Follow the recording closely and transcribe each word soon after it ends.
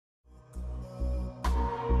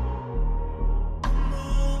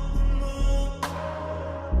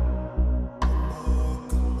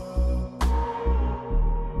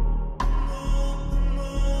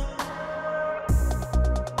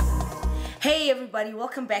Hey everybody,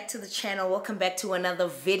 welcome back to the channel. Welcome back to another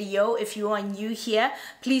video. If you are new here,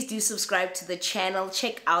 please do subscribe to the channel.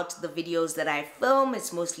 Check out the videos that I film.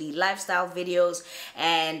 It's mostly lifestyle videos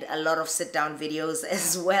and a lot of sit down videos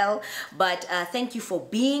as well. But thank you for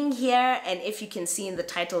being here. And if you can see in the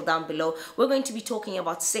title down below, we're going to be talking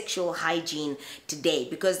about sexual hygiene today,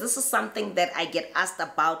 because this is something that I get asked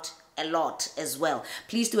about a lot as well.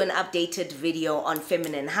 Please do an updated video on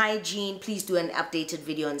feminine hygiene. Please do an updated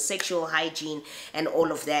video on sexual hygiene and all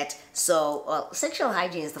of that. So, well, sexual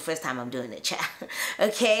hygiene is the first time I'm doing it, chat.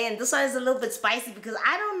 Okay, and this one is a little bit spicy because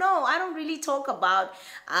I don't know. I don't really talk about,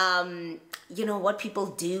 you know, what people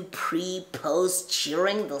do pre, post,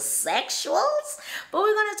 during the sexuals. But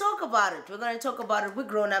we're going to talk about it. We're going to talk about it. We're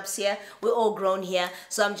grown-ups here. We're all grown here.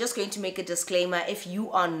 So I'm just going to make a disclaimer. If you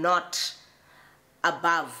are not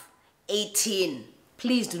above 18,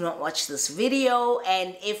 please do not watch this video.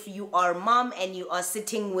 And if you are mom and you are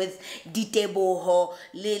sitting with diteboho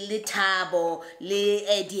le tabo le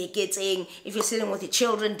dieketseng, if you're sitting with your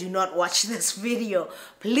children, do not watch this video.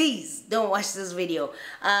 Please don't watch this video.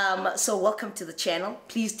 So welcome to the channel.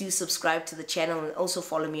 Please do subscribe to the channel and also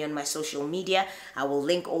follow me on my social media. I will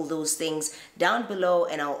link all those things down below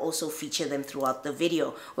and I'll also feature them throughout the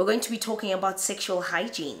video. We're going to be talking about sexual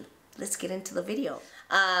hygiene. Let's get into the video.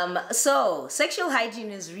 So sexual hygiene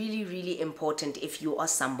is really important if you are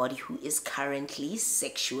somebody who is currently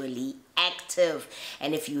sexually active.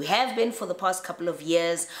 And if you have been for the past couple of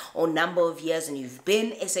years or number of years and you've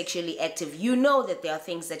been sexually active, you know that there are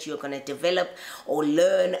things that you're going to develop or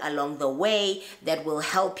learn along the way that will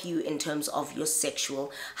help you in terms of your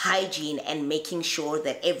sexual hygiene and making sure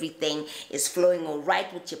that everything is flowing all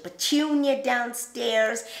right with your petunia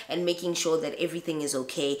downstairs, and making sure that everything is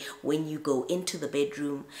okay when you go into the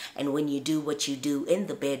bedroom and when you do what you do in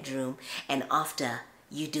the bedroom and after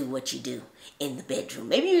you do what you do in the bedroom.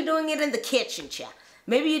 Maybe you're doing it in the kitchen, chat.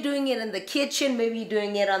 Maybe you're doing it in the kitchen. Maybe you're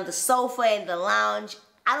doing it on the sofa, in the lounge.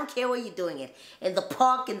 I don't care where you're doing it. In the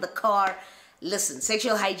park, in the car. Listen,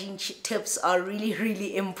 sexual hygiene tips are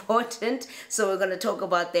really important. So we're going to talk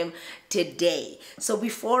about them today. So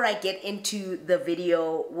before I get into the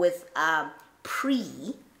video with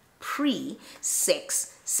pre-sex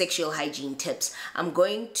sexual hygiene tips, I'm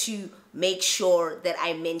going to make sure that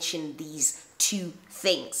I mention these two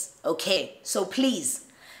things. Okay, so please,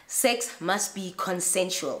 sex must be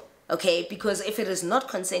consensual. Okay, because if it is not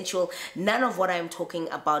consensual, none of what I'm talking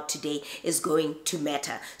about today is going to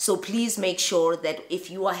matter. So please make sure that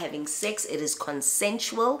if you are having sex, it is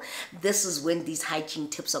consensual. This is when these hygiene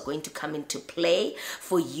tips are going to come into play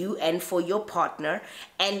for you and for your partner.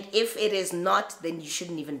 And if it is not, then you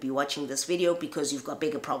shouldn't even be watching this video because you've got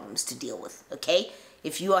bigger problems to deal with. Okay,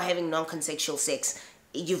 if you are having non-consensual sex,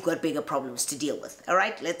 you've got bigger problems to deal with. All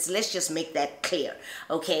right, let's just make that clear.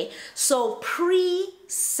 Okay, so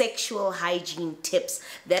pre-sexual hygiene tips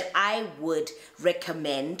that I would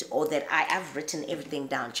recommend, or that I've written everything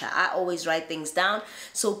down, child. I always write things down.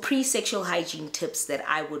 So pre-sexual hygiene tips that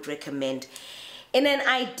I would recommend. In an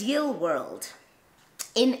ideal world,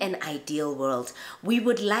 we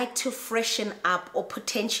would like to freshen up or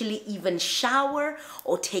potentially even shower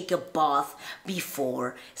or take a bath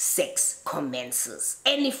before sex commences.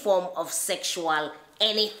 Any form of sexual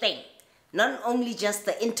anything. Not only just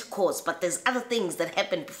the intercourse, but there's other things that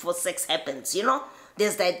happen before sex happens, you know?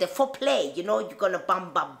 There's the foreplay, you know, you're gonna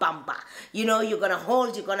bamba, you know, you're gonna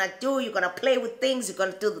hold, you're gonna play with things, you're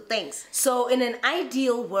gonna do the things. So in an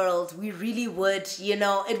ideal world, we really would, you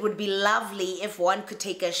know, it would be lovely if one could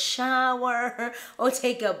take a shower or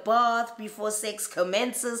take a bath before sex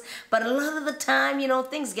commences. But a lot of the time, you know,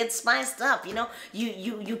 things get spiced up, you know,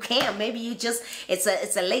 you can't, maybe you just, it's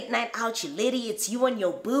a late night out, you litty, it's you and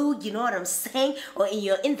your boo, you know what I'm saying? Or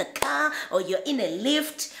you're in the car, or you're in a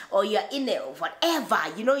lift, or you're in a whatever.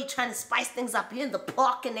 You know, you're trying to spice things up. You're in the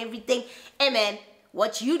park and everything. Hey man,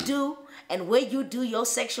 what you do and where you do your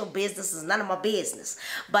sexual business is none of my business.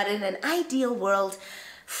 But in an ideal world,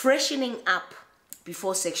 freshening up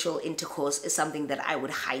before sexual intercourse is something that I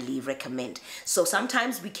would highly recommend. So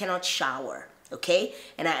sometimes we cannot shower. Okay,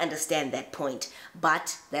 and I understand that point,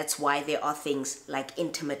 but that's why there are things like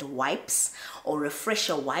intimate wipes or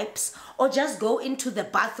refresher wipes, or just go into the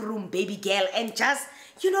bathroom, baby girl, and just,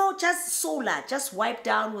 you know, just wipe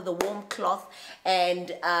down with a warm cloth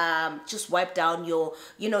and just wipe down your,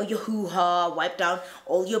 you know, your hoo-ha, wipe down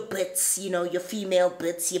all your bits, you know, your female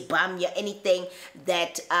bits, your bum, your anything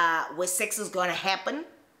that where sex is gonna happen.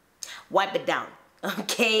 Wipe it down.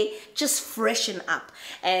 Okay, just freshen up.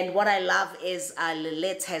 And what I love is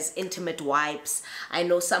Lilith has intimate wipes. I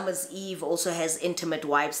know Summer's Eve also has intimate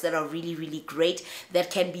wipes that are really, really great,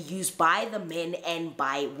 that can be used by the men and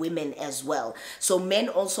by women as well. So men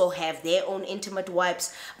also have their own intimate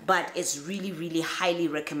wipes, but it's really, really highly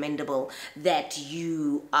recommendable that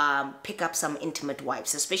you pick up some intimate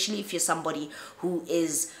wipes, especially if you're somebody who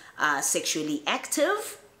is sexually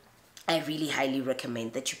active. I really highly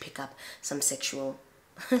recommend that you pick up some sexual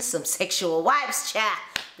wipes, chat.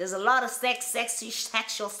 There's a lot of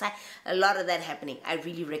sexual, a lot of that happening. I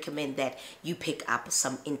really recommend that you pick up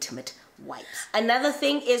some intimate wipes. Another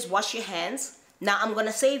thing is wash your hands. Now, I'm going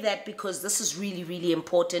to say that because this is really, really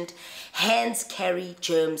important. Hands carry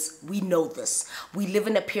germs. We know this. We live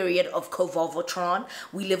in a period of Covovotron.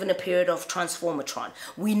 We live in a period of Transformatron.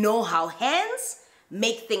 We know how hands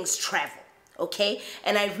make things travel. Okay,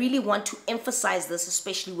 and I really want to emphasize this,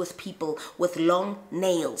 especially with people with long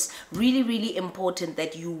nails. Really, really important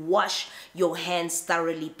that you wash your hands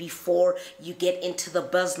thoroughly before you get into the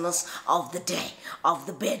business of the day, of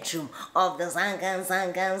the bedroom, of the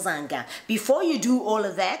zanga. Before you do all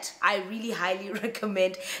of that, I really highly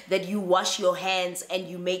recommend that you wash your hands and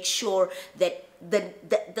you make sure that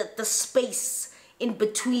the space in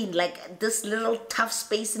between, like this little tough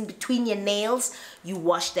space in between your nails, you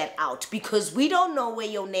wash that out, because we don't know where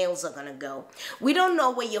your nails are gonna go. We don't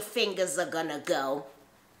know where your fingers are gonna go.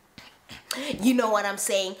 You know what I'm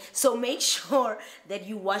saying? So make sure that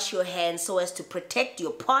you wash your hands so as to protect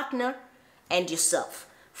your partner and yourself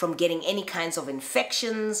from getting any kinds of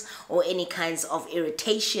infections or any kinds of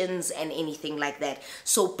irritations and anything like that.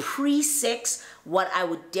 So pre-sex, what I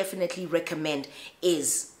would definitely recommend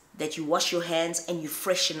is that you wash your hands and you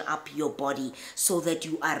freshen up your body so that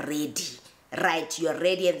you are ready. Right, you're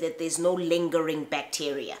ready, and that there's no lingering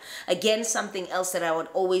bacteria. Again, something else that I would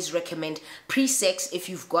always recommend pre-sex, if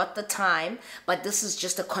you've got the time, but this is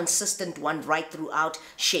just a consistent one right throughout,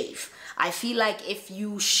 shave. I feel like if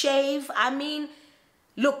you shave, I mean,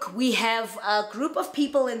 look, we have a group of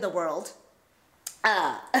people in the world.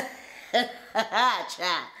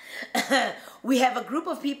 We have a group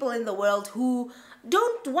of people in the world who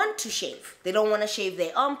don't want to shave. They don't want to shave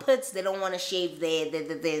their armpits. They don't want to shave their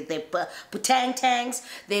putang-tangs.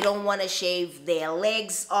 They don't want to shave their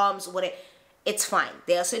legs, arms, whatever. It's fine.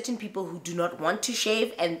 There are certain people who do not want to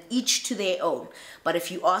shave, and each to their own. But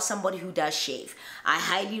if you are somebody who does shave, I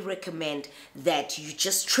highly recommend that you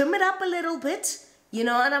just trim it up a little bit. You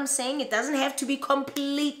know what I'm saying? It doesn't have to be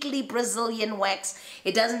completely Brazilian wax.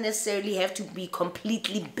 It doesn't necessarily have to be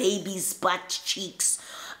completely baby's butt cheeks,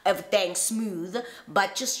 everything smooth,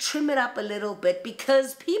 but just trim it up a little bit,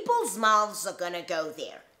 because people's mouths are gonna go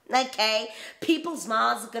there. Okay? People's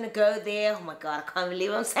mouths are gonna go there. Oh my God, I can't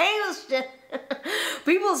believe I'm saying this shit.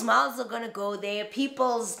 People's mouths are gonna go there.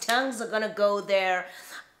 People's tongues are gonna go there.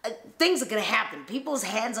 Things are going to happen. People's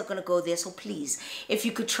hands are going to go there. So please, if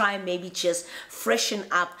you could try and maybe just freshen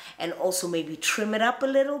up and also maybe trim it up a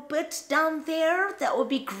little bit down there, that would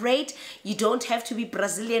be great. You don't have to be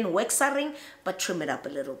Brazilian waxering, but trim it up a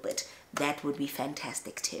little bit. That would be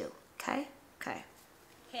fantastic too. Okay? Okay.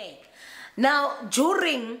 Hey. Now,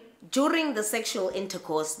 during the sexual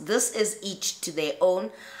intercourse, this is each to their own.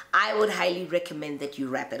 I would highly recommend that you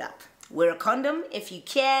wrap it up. Wear a condom if you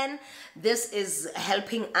can. This is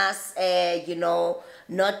helping us, you know,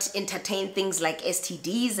 not entertain things like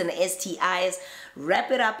STDs and STIs.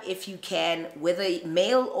 Wrap it up if you can, whether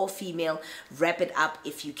male or female. Wrap it up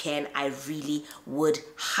if you can. I really would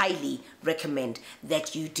highly recommend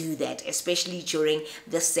that you do that, especially during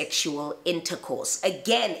the sexual intercourse.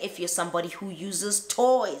 Again, if you're somebody who uses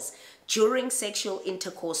toys, during sexual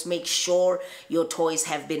intercourse, make sure your toys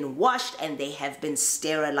have been washed and they have been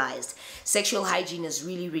sterilized. Sexual hygiene is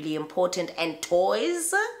really, really important. And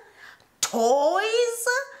toys,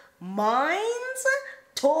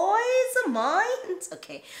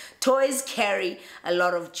 okay, toys carry a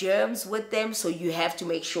lot of germs with them, so you have to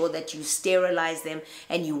make sure that you sterilize them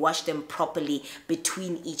and you wash them properly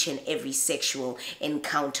between each and every sexual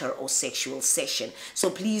encounter or sexual session.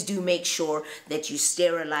 So please do make sure that you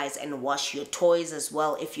sterilize and wash your toys as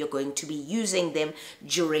well if you're going to be using them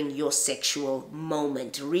during your sexual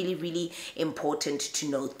moment. Really, really important to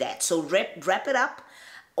note that. So wrap it up.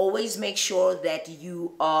 Always make sure that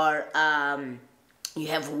you are you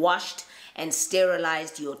have washed and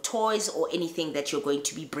sterilized your toys or anything that you're going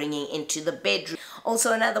to be bringing into the bedroom.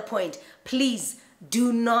 Also, another point, please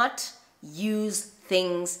do not use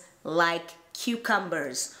things like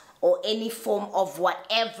cucumbers or any form of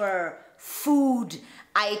whatever food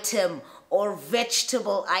item or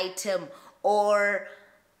vegetable item or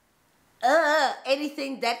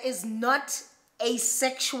anything that is not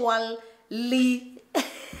asexually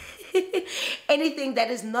anything that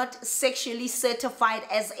is not sexually certified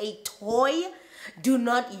as a toy. Do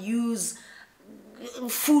not use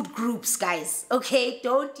food groups, guys. Okay,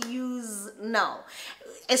 don't use, no,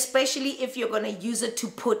 especially if you're gonna use it to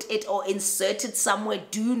put it or insert it somewhere.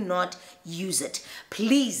 Do not use it.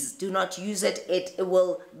 Please do not use it. It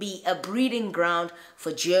will be a breeding ground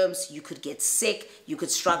for germs. You could get sick. You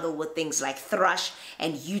could struggle with things like thrush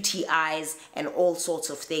and UTIs and all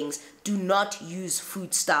sorts of things. Do not use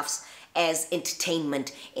foodstuffs as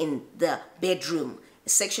entertainment in the bedroom.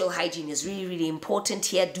 Sexual hygiene is really, really important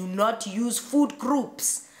here. Do not use food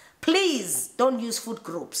groups. Please don't use food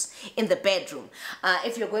groups in the bedroom.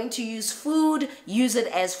 If you're going to use food, use it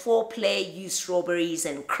as foreplay. Use strawberries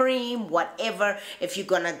and cream, whatever. If you're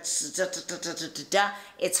gonna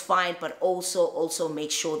it's fine, but also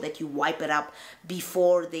make sure that you wipe it up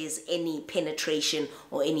before there's any penetration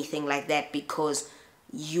or anything like that, because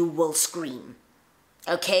you will scream.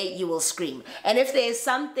 Okay, you will scream. And if there's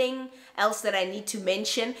something else that I need to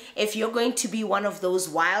mention, if you're going to be one of those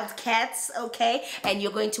wildcats, okay, and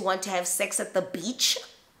you're going to want to have sex at the beach,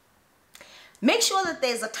 make sure that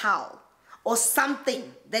there's a towel or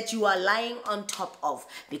something that you are lying on top of,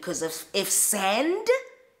 because if sand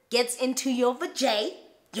gets into your vajay,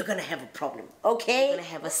 you're gonna have a problem, okay? You're gonna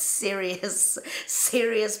have a serious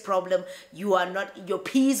problem. Your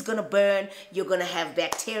pee is gonna burn. You're gonna have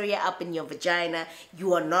bacteria up in your vagina.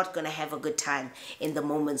 You are not gonna have a good time in the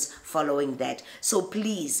moments following that. So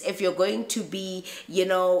please, if you're going to be,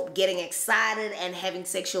 getting excited and having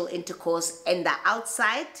sexual intercourse in the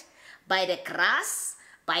outside, by the grass,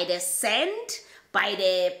 by the sand, by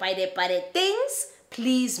the things,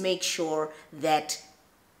 please make sure that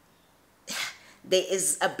there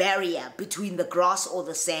is a barrier between the grass or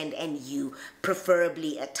the sand and you,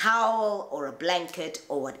 preferably a towel or a blanket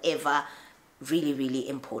or whatever. Really, really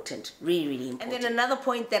important. Really, really important. And then another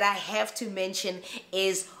point that I have to mention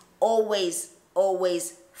is always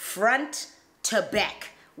front to back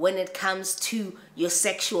when it comes to your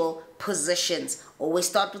sexual positions. Always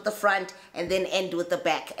start with the front and then end with the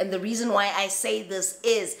back. And the reason why I say this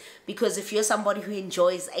is because if you're somebody who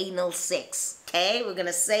enjoys anal sex, okay, we're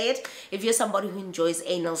gonna say it. If you're somebody who enjoys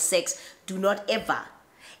anal sex, do not ever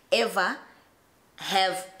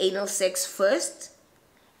have anal sex first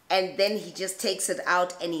and then he just takes it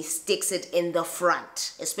out and he sticks it in the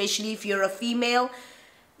front. Especially if you're a female,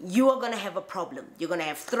 you are going to have a problem. You're going to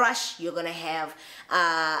have thrush. You're going to have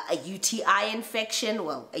a UTI infection,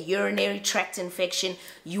 well, a urinary tract infection.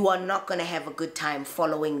 You are not going to have a good time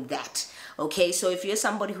following that. Okay, so if you're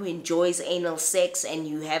somebody who enjoys anal sex and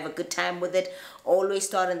you have a good time with it, always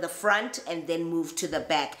start in the front and then move to the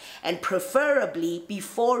back. And preferably,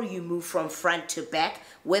 before you move from front to back,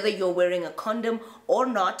 whether you're wearing a condom or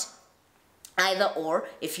not, either or,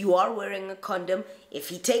 if you are wearing a condom, if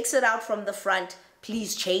he takes it out from the front,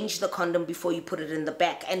 please change the condom before you put it in the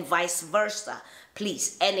back, and vice versa,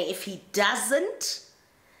 please. And if he doesn't,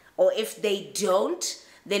 or if they don't,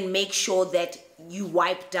 then make sure that you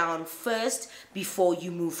wipe down first before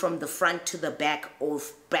you move from the front to the back or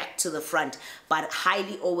back to the front. But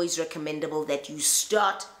highly always recommendable that you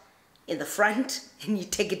start in the front and you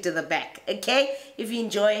take it to the back, okay? If you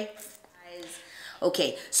enjoy.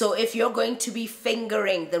 Okay, so if you're going to be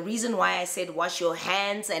fingering, the reason why I said wash your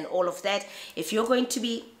hands and all of that, if you're going to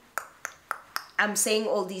be, I'm saying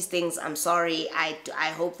all these things, I'm sorry, I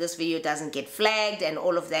hope this video doesn't get flagged and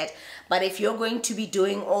all of that, but if you're going to be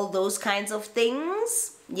doing all those kinds of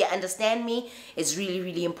things, you understand me, it's really,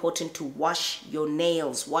 really important to wash your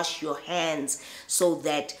nails, wash your hands, so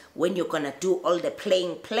that when you're gonna do all the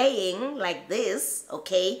playing like this,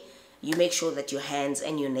 okay, you make sure that your hands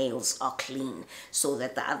and your nails are clean so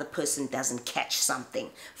that the other person doesn't catch something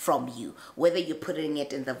from you. Whether you're putting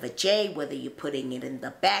it in the vajay, whether you're putting it in the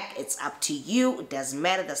back, it's up to you. It doesn't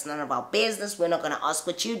matter. That's none of our business. We're not going to ask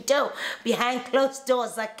what you do behind closed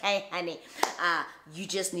doors, okay, honey? You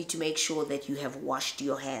just need to make sure that you have washed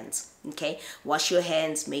your hands, okay? Wash your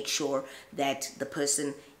hands. Make sure that the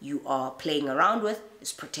person you are playing around with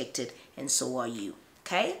is protected, and so are you,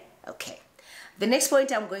 okay? Okay. The next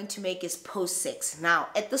point I'm going to make is post-sex. Now,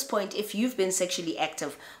 at this point, if you've been sexually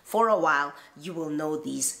active for a while, you will know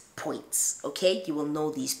these points, okay? You will know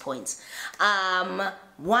these points.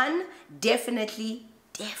 One, definitely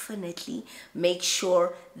make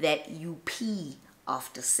sure that you pee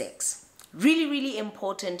after sex. Really, really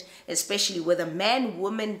important, especially whether man,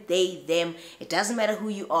 woman, they, them. It doesn't matter who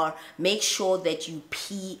you are. Make sure that you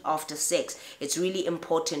pee after sex. It's really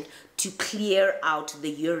important to clear out the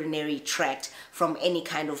urinary tract from any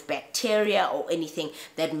kind of bacteria or anything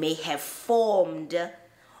that may have formed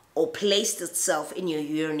or placed itself in your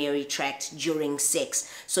urinary tract during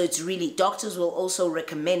sex. So it's really, doctors will also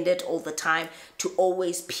recommend it all the time to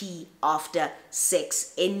always pee after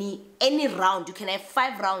sex. Any round, you can have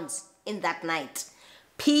 5 rounds in that night.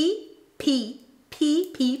 Pee, pee,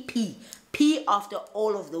 pee, pee, pee. Pee after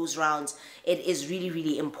all of those rounds. It is really,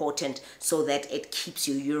 really important so that it keeps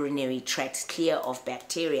your urinary tract clear of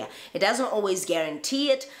bacteria. It doesn't always guarantee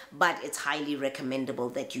it, but it's highly recommendable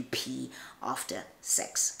that you pee after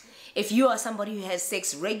sex. If you are somebody who has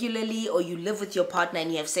sex regularly, or you live with your partner and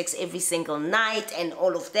you have sex every single night and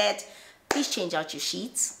all of that, please change out your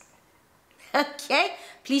sheets. Okay,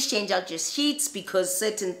 please change out your sheets, because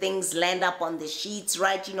certain things land up on the sheets,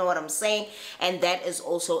 right? You know what I'm saying? And that is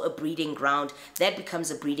also a breeding ground. That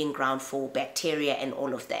becomes a breeding ground for bacteria and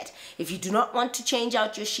all of that. If you do not want to change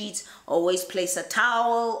out your sheets, always place a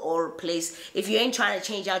towel, or if you ain't trying to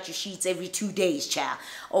change out your sheets every 2 days, child,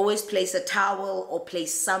 always place a towel or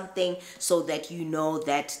place something so that you know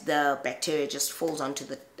that the bacteria just falls onto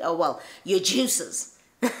your juices.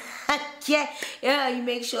 Yeah, you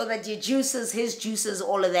make sure that your juices, his juices,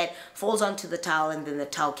 all of that falls onto the towel, and then the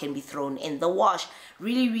towel can be thrown in the wash.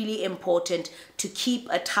 Really, really important to keep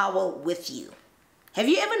a towel with you. Have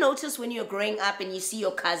you ever noticed when you're growing up and you see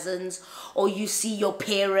your cousins, or you see your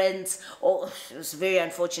parents, or it's very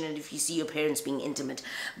unfortunate if you see your parents being intimate,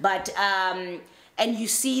 but and you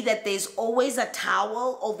see that there's always a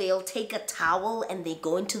towel, or they'll take a towel and they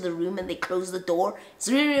go into the room and they close the door? It's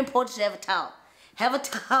really, really important to have a towel. Have a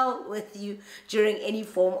towel with you during any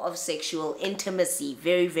form of sexual intimacy.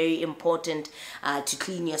 Very, very important to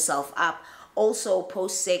clean yourself up. Also,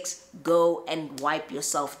 post-sex, go and wipe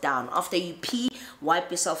yourself down. After you pee,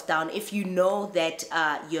 wipe yourself down. If you know that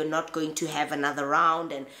you're not going to have another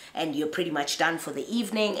round, and you're pretty much done for the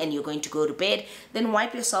evening and you're going to go to bed, then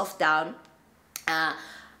wipe yourself down.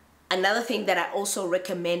 Another thing that I also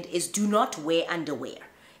recommend is do not wear underwear.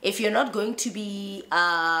 If you're not going to be,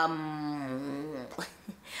 I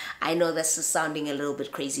know this is sounding a little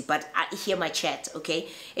bit crazy, but hear my chat, okay?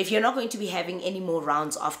 If you're not going to be having any more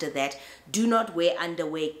rounds after that, do not wear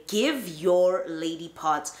underwear. Give your lady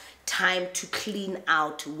parts time to clean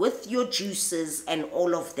out with your juices and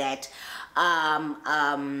all of that,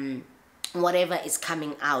 whatever is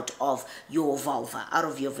coming out of your vulva, out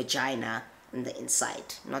of your vagina on the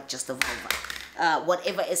inside, not just the vulva.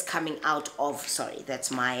 Whatever is coming out of, sorry, that's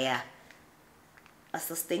my, what's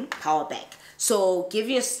this thing? Power bank. So give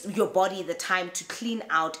your body the time to clean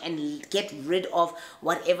out and get rid of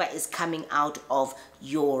whatever is coming out of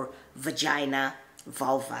your vagina,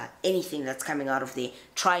 vulva, anything that's coming out of there.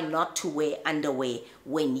 Try not to wear underwear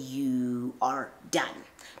when you are done.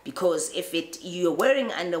 Because if you're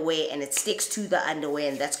wearing underwear and it sticks to the underwear,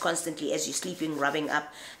 and that's constantly as you're sleeping rubbing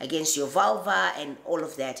up against your vulva and all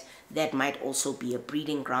of that, that might also be a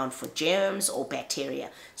breeding ground for germs or bacteria.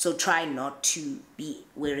 So try not to be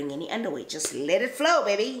wearing any underwear. Just let it flow,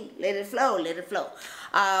 baby. Let it flow, let it flow.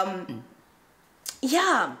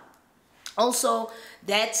 Yeah. Also,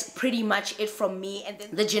 that's pretty much it from me. And then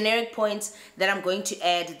the generic points that I'm going to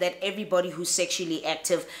add that everybody who's sexually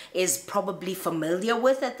active is probably familiar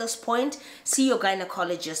with at this point: see your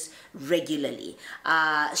gynecologist regularly.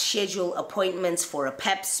 Schedule appointments for a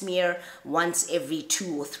pap smear once every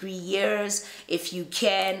 2 or 3 years. If you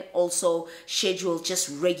can, also schedule just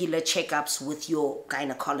regular checkups with your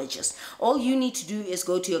gynecologist. All you need to do is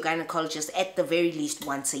go to your gynecologist at the very least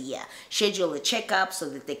once a year. Schedule a checkup so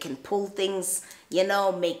that they can pull things, you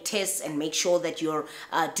know, make tests and make sure that you're,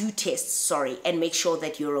 do tests, sorry, and make sure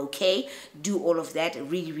that you're okay. Do all of that.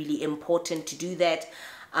 Really, really important to do that.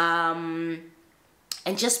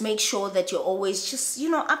 And just make sure that you're always just, you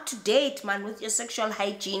know, up to date, man, with your sexual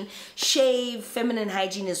hygiene. Shave. Feminine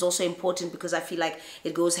hygiene is also important because I feel like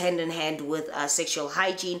it goes hand in hand with sexual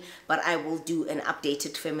hygiene, but I will do an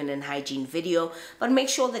updated feminine hygiene video. But make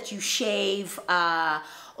sure that you shave.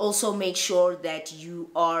 Also make sure that you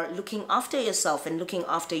are looking after yourself and looking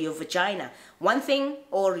after your vagina. One thing,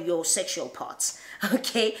 or your sexual parts.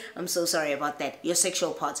 Okay, I'm so sorry about that. Your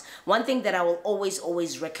sexual parts. One thing that I will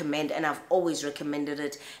always recommend, and I've always recommended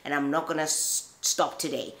it, and I'm not gonna stop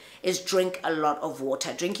today, is drink a lot of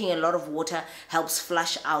water. Drinking a lot of water helps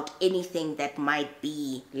flush out anything that might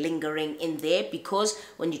be lingering in there, because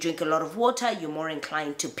when you drink a lot of water, you're more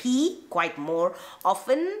inclined to pee quite more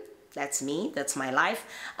often. That's me, that's my life,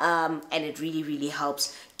 and it really, really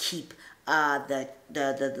helps keep the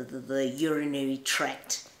urinary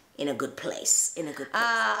tract in a good place.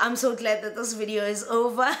 I'm so glad that this video is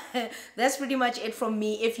over. That's pretty much it from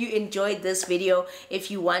me. If you enjoyed this video,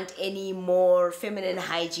 if you want any more feminine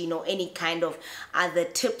hygiene or any kind of other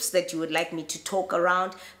tips that you would like me to talk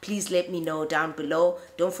around, please let me know down below.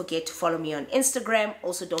 Don't forget to follow me on Instagram.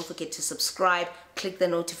 Also, don't forget to subscribe, click the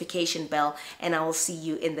notification bell, and I will see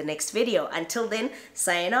you in the next video. Until then,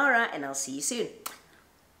 sayonara, and I'll see you soon.